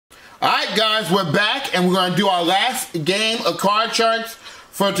right, guys, we're back, and we're going to do our last game of Card Sharks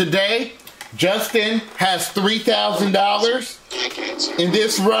for today. Justin has $3,000 in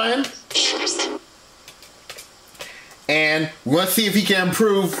this run. And we're going to see if he can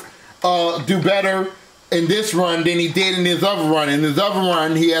improve, do better in this run than he did in his other run. In his other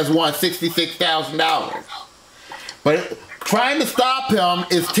run, he has won $66,000. But trying to stop him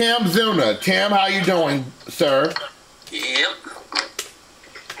is Tim Zuna. Tim, how you doing, sir? Yep.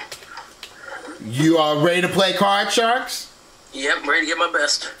 You are ready to play Card Sharks? Yep, I'm ready to get my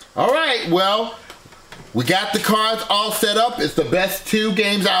best. All right, well, we got the cards all set up. It's the best 2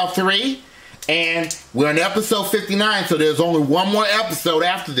 games out of 3. And we're on episode 59, so there's only one more episode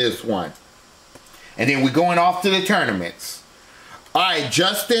after this one. And then we're going off to the tournaments. All right,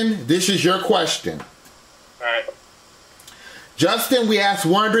 Justin, this is your question. All right. Justin, we asked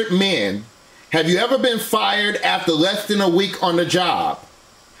 100 men, have you ever been fired after less than a week on the job?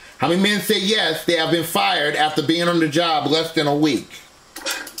 How many men say yes, they have been fired after being on the job less than a week?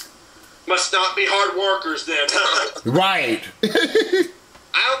 Must not be hard workers then. Right.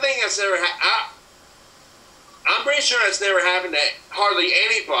 I don't think that's ever I'm pretty sure it's never happened to hardly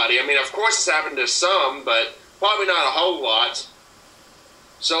anybody. I mean, of course it's happened to some, but probably not a whole lot.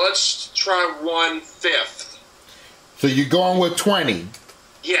 So let's try 1/5. So you're going with 20?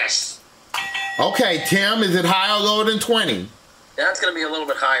 Yes. Okay, Tim, is it higher or lower than 20? That's going to be a little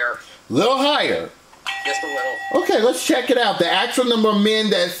bit higher. A little higher. Just a little. Okay, let's check it out. The actual number of men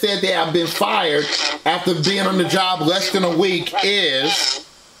that said they have been fired after being on the job less than a week is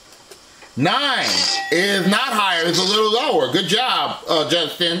 9. It is not higher. It's a little lower. Good job,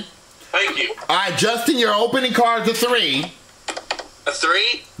 Justin. Thank you. All right, Justin, your opening card's a 3. A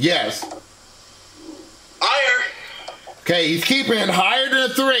 3? Yes. Higher. Okay, he's keeping it higher than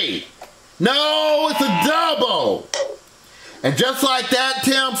a 3. No, it's a double. And just like that,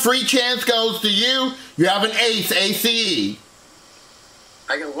 Tim, free chance goes to you. You have an ace, ACE.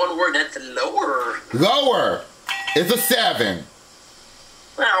 I got one word, that's lower. Lower. It's a 7.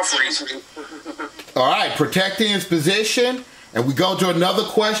 Well, freeze. All right, protecting his position. And we go to another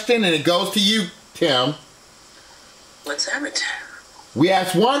question, and it goes to you, Tim. Let's have it. We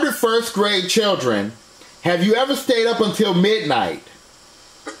asked 100 first grade children, have you ever stayed up until midnight?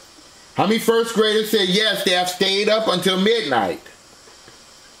 How many first graders said yes, they have stayed up until midnight?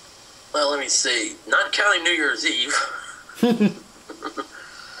 Well, let me see. Not counting New Year's Eve.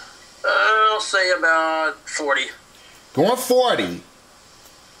 I'll say about 40. Going 40.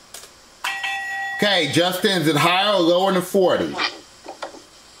 Okay, Justin, is it higher or lower than 40?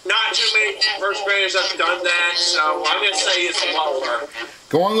 Not too many first graders have done that, so I'm going to say it's lower.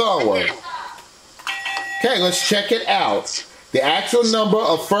 Going lower. Okay, let's check it out. The actual number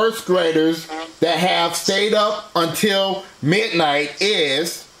of first graders that have stayed up until midnight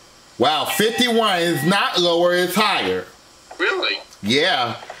is, wow, 51. Is not lower, it's higher. Really?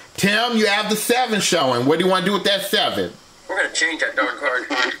 Yeah. Tim, you have the 7 showing. What do you want to do with that 7? We're going to change that darn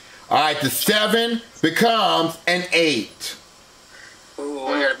card. All right, the 7 becomes an 8. Ooh,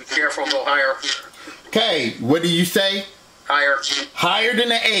 I got to be careful and go higher. Okay, what do you say? Higher. Higher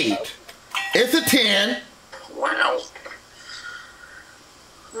than an 8. It's a 10. Wow.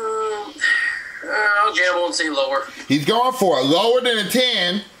 I'll gamble and say lower. He's going for it. Lower than a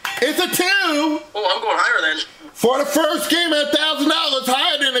 10. It's a 2. Oh, I'm going higher then. For the first game at $1,000,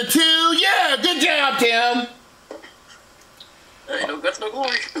 higher than a 2. Yeah, good job, Tim. Hey, no guts, no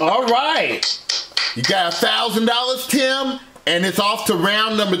glory. All right. You got $1,000, Tim, and it's off to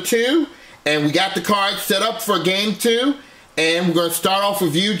round number 2. And we got the cards set up for game 2. And we're going to start off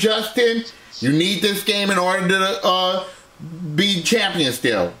with you, Justin. You need this game in order to be champion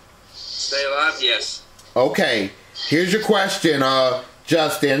still. Stay alive? Yes. Okay. Here's your question,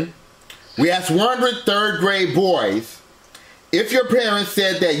 Justin. We asked 100 third grade boys, if your parents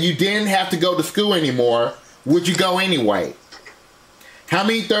said that you didn't have to go to school anymore, would you go anyway? How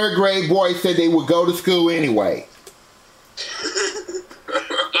many third grade boys said they would go to school anyway? I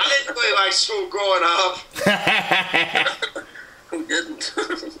didn't really like school growing up. Who didn't?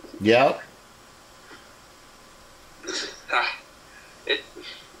 Yep.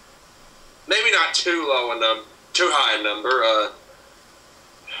 Maybe not too low a number, too high a number.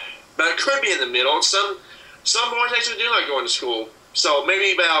 But it could be in the middle. Some boys actually do like going to school. So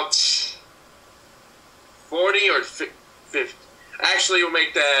maybe about 40 or 50. Actually, we'll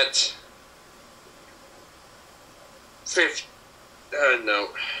make that 50. No.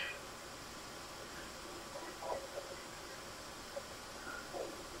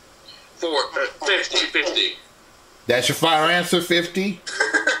 50. That's your final answer, 50?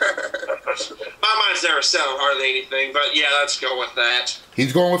 My mind's cards never sell hardly anything, but yeah, let's go with that.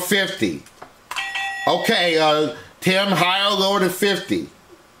 He's going with 50. Okay, Tim, higher or lower than 50?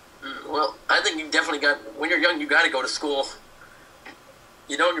 Well, I think you definitely got, when you're young, you got to go to school.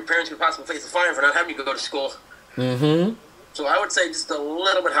 You know, your parents could possibly face a fine for not having you go to school. Mm-hmm. So I would say just a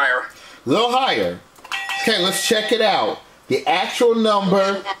little bit higher. A little higher. Okay, let's check it out. The actual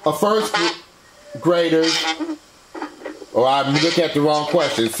number of first graders. Oh, I'm looking at the wrong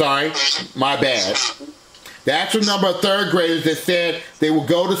question. Sorry. My bad. The actual number of third graders that said they will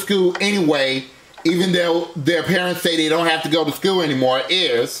go to school anyway, even though their parents say they don't have to go to school anymore,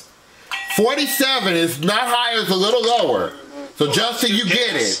 is 47. Is not higher, it's a little lower. So, Justin, you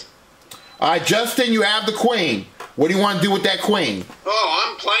get it. All right, Justin, you have the queen. What do you want to do with that queen? Oh,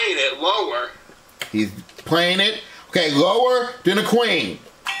 I'm playing it lower. He's playing it. Okay, lower than a queen.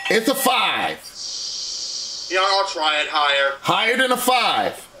 It's a 5. Yeah, I'll try it higher. Higher than a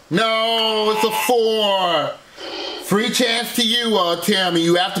 5. No, it's a 4. Free chance to you, Tim, and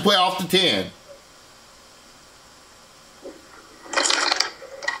you have to play off the 10.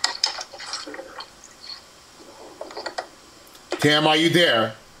 Tim, are you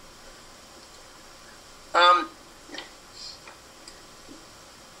there?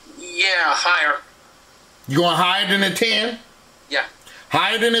 Yeah, higher. You going higher than a 10? Yeah.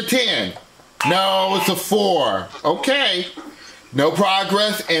 Higher than a 10. No, it's a 4. Okay. No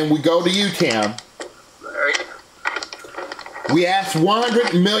progress, and we go to you, Tim. All right. We asked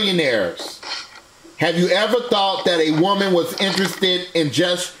 100 millionaires, have you ever thought that a woman was interested in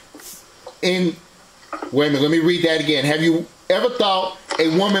wait a minute, let me read that again. Have you ever thought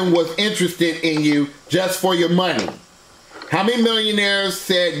a woman was interested in you just for your money? How many millionaires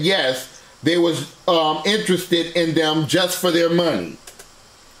said yes, they was interested in them just for their money?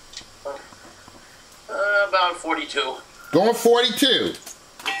 About 42. Going 42.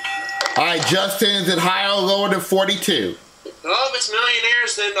 All right, Justin, is it higher or lower than 42? Well, if it's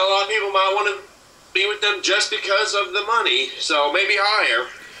millionaires, then a lot of people might want to be with them just because of the money. So maybe higher.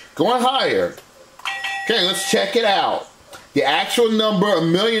 Going higher. Okay, let's check it out. The actual number of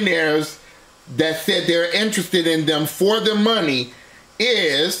millionaires that said they're interested in them for their money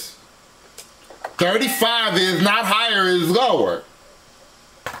is 35. It is not higher, it is lower.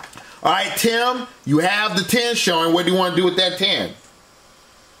 All right, Tim, you have the 10 showing. What do you want to do with that 10?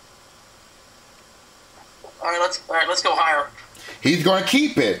 All right, let's go higher. He's going to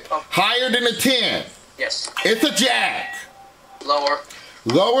keep it. Oh. Higher than a 10. Yes. It's a jack. Lower.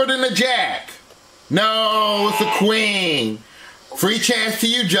 Lower than a jack. No, it's a queen. Free chance to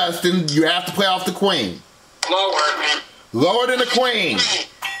you, Justin. You have to play off the queen. Lower. Lower than a queen.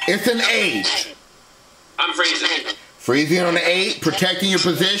 It's an 8. I'm freezing. Freezing on the 8, protecting your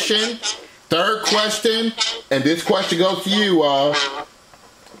position. Third question, and this question goes to you,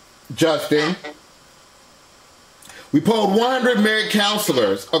 Justin. We polled 100 married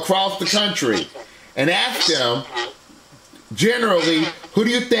counselors across the country and asked them, generally, who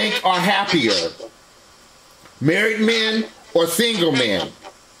do you think are happier? Married men or single men?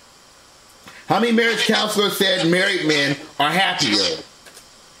 How many marriage counselors said married men are happier?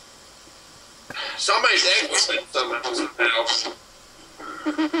 Somebody's exiting somehow.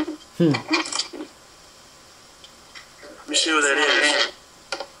 Let me see what that is.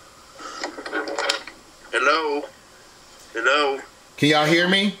 Hello? Hello? Can y'all hear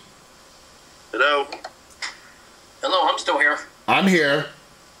me? Hello? Hello, I'm still here. I'm here.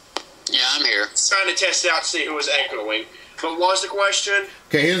 Yeah, I'm here. Trying to test out, see who was echoing. But what was the question?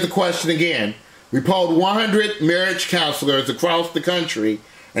 Okay, here's the question again. We polled 100 marriage counselors across the country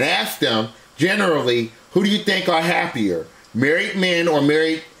and asked them, generally, who do you think are happier? Married men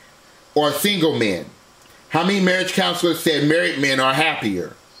or single men? How many marriage counselors said married men are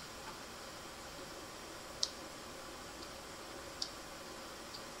happier?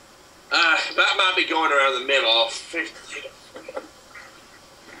 That might be going around the middle.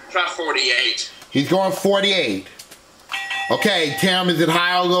 Try 48. He's going 48. Okay, Tim, is it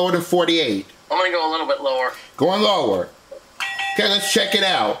higher or lower than 48? I'm going to go a little bit lower. Going lower. Okay, let's check it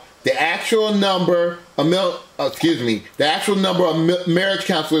out. The actual number of marriage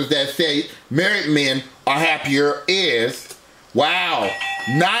counselors that say married men are happier is, wow,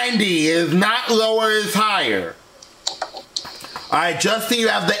 90. Is not lower, is higher. All right, Justin, you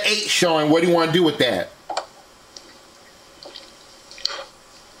have the 8 showing. What do you want to do with that?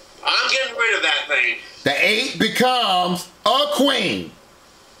 I'm getting rid of that thing. The 8 becomes a queen.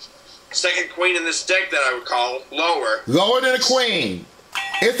 Second queen in this deck that I would call lower. Lower than a queen.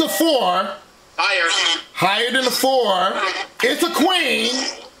 It's a 4. Higher. Higher than a 4. It's a queen.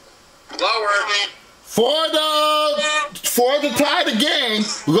 Lower. For the for the tie the game.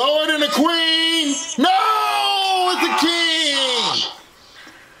 Lower than a queen. No, it's a king.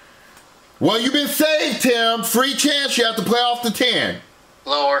 Well, you've been saved, Tim. Free chance. You have to play off the 10.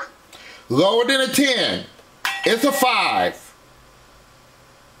 Lower. Lower than a 10. It's a 5.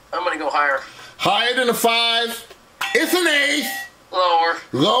 I'm going to go higher. Higher than a 5. It's an ace. Lower.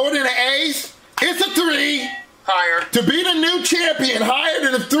 Lower than an ace. It's a 3. Higher. To be the new champion, higher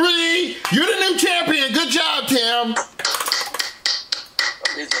than a 3. You're the new champion. Good job, Tim.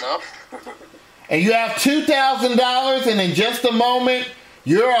 That's enough. And you have $2,000, and in just a moment,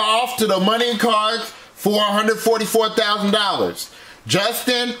 you're off to the money and cards for $144,000.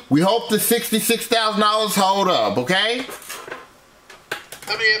 Justin, we hope the $66,000 hold up, okay?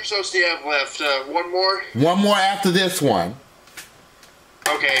 How many episodes do you have left? One more? One more after this one.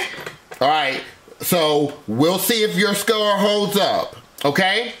 Okay. All right. So we'll see if your score holds up,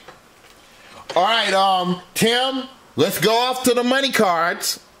 okay? All right, Tim, let's go off to the money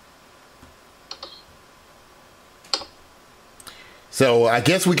cards. So I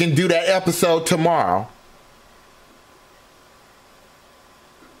guess we can do that episode tomorrow.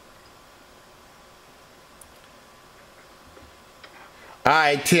 All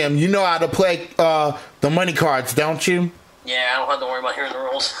right, Tim, you know how to play the money cards, don't you? Yeah, I don't have to worry about hearing the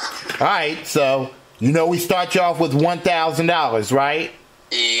rules. All right, so you know we start you off with $1,000, right?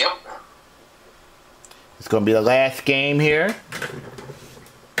 Yep. It's going to be the last game here.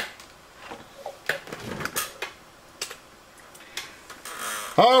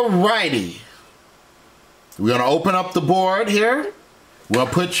 Alrighty. We're going to open up the board here. We'll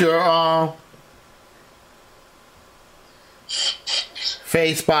put your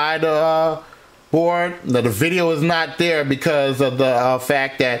face by the board. Now, the video is not there because of the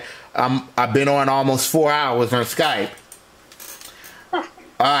fact that I've been on almost 4 hours on Skype.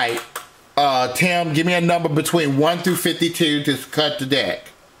 Alright. Tim, give me a number between 1 through 52 to cut the deck.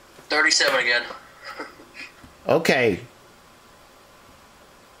 37 again. Okay.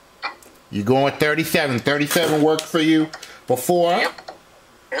 You're going with 37. 37 worked for you before? Yep.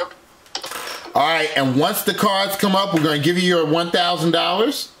 Yep. Alright, and once the cards come up, we're going to give you your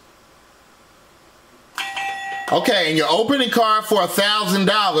 $1,000. Okay, and your opening card for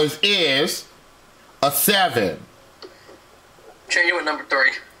 $1,000 is a 7. Change it with number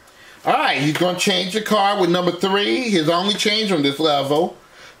 3. Alright, he's going to change the card with number 3. His only change on this level.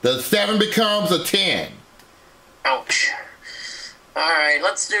 The 7 becomes a 10. Ouch. Alright,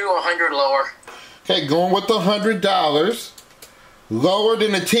 let's do 100 lower. Okay, going with the $100. Lower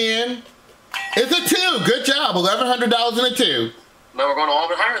than a 10. It's a 2. Good job. $1,100 in a 2. Now we're going a little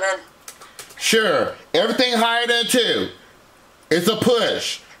bit higher then. Sure. Everything higher than a 2. It's a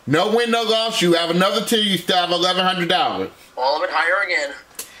push. No win, no loss. You have another 2. You still have $1,100. All of it higher again.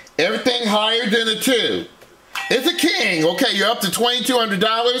 Everything higher than a 2. It's a king. Okay, you're up to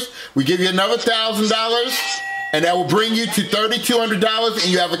 $2,200. We give you another $1,000. And that will bring you to $3,200, and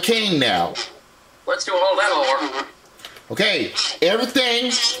you have a king now. Let's do all that lower. Okay,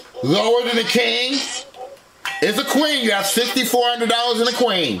 everything lower than a king is a queen. You have $6,400 in a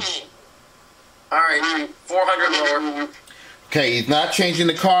queen. Alright, 400 lower. Okay, he's not changing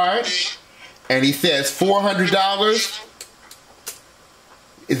the card. And he says $400.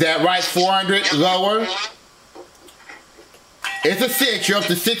 Is that right? 400 lower? It's a 6. You're up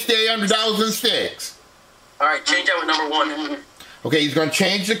to $6,800 in 6. Alright, change that with number 1. Okay, he's going to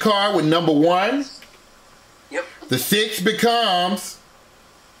change the card with number 1. Yep. The 6 becomes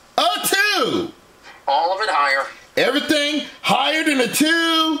a 2. All of it higher. Everything higher than a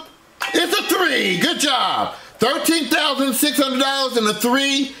 2 is a 3. Good job. $13,600 and a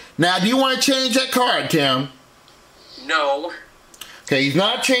 3. Now, do you want to change that card, Tim? No. Okay, he's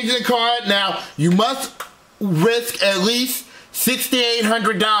not changing the card. Now, you must risk at least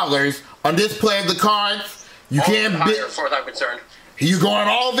 $6,800 on this play of the cards. You all can't higher, as far as I'm concerned. You're going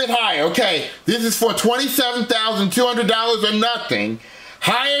all of it higher. Okay, this is for $27,200 or nothing.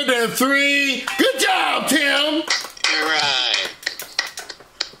 Higher than a 3. Good job, Tim. You're right.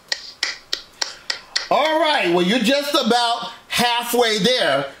 All right, well, you're just about halfway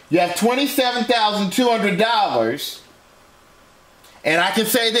there. You have $27,200. And I can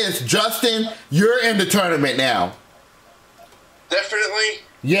say this, Justin, you're in the tournament now. Definitely?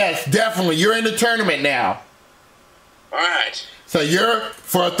 Yes, definitely. You're in the tournament now. All right. So you're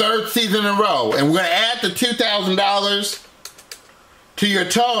for a 3rd season in a row. And we're going to add the $2,000 to your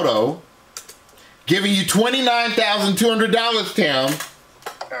total, giving you $29,200, Tim.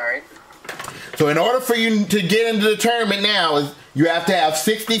 All right. So in order for you to get into the tournament now, is you have to have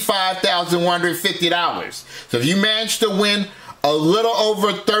 $65,150. So if you manage to win a little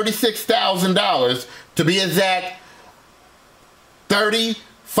over $36,000, to be exact,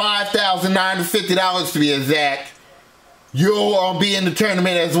 $35,950 to be exact. You'll be in the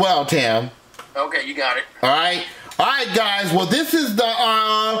tournament as well, Tim. Okay, you got it. All right, guys. Well, this is the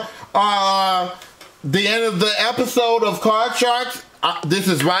end of the episode of Card Sharks. This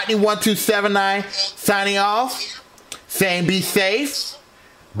is Rodney1279 signing off, saying be safe,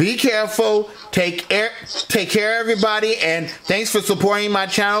 be careful, take care, everybody, and thanks for supporting my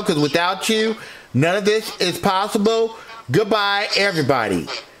channel. Because without you, none of this is possible. Goodbye, everybody.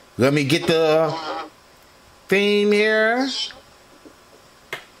 Let me get the theme here.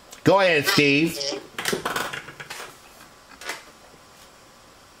 Go ahead, Steve.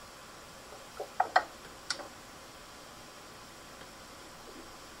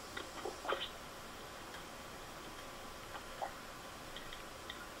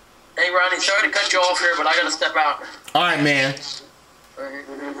 Hey, Ronnie, sorry to cut you off here, but I gotta step out. All right, man.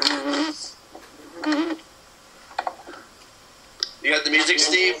 You got the music,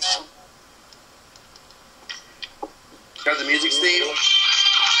 Steve? Got the music, Steve?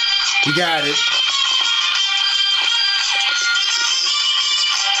 You got it.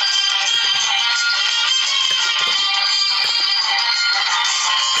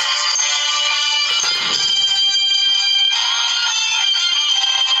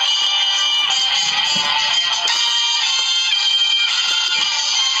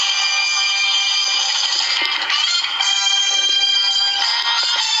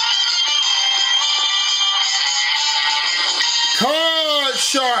 Card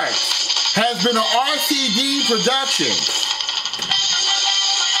Sharks has been an RCD production.